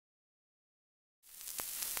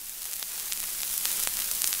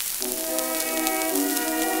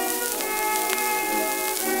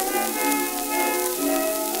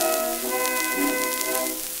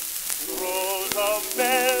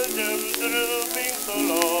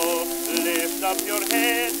up your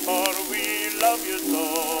head, for we love you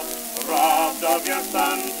so. Robbed of your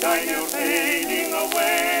sunshine, you're fading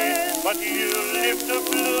away, but you live to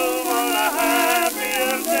bloom on a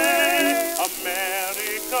happier day.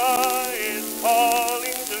 America is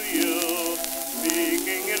calling to you,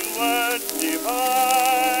 speaking in words divine.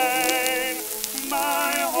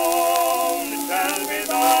 My home shall be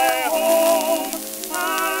thy home,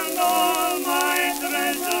 and all my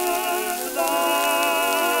treasures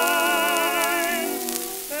thine.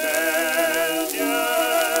 Belgian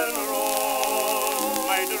rose,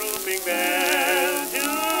 my drooping Belgian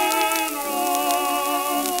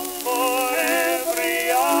rose, for every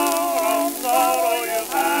hour of sorrow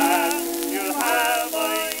you've had, you'll have a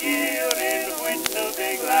year in which to be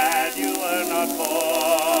glad you were not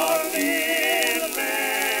born in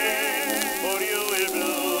May, for you will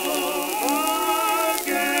bloom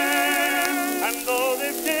again. And though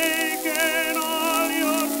they've taken all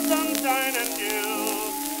your sunshine and dew,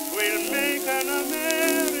 we'll make an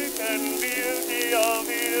American beauty of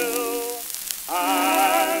you,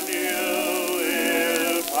 and you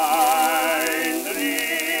will find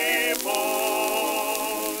repose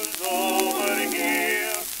over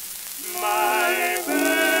here, my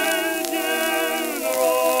Belgian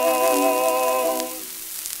rose.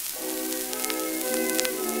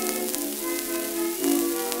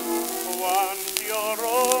 Once your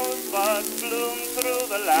rosebud bloomed through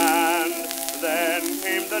the land, then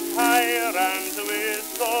came the tyrant with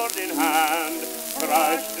sword in hand.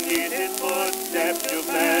 Crushed neath his footsteps you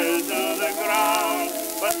fell to the ground,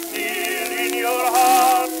 but still in your heart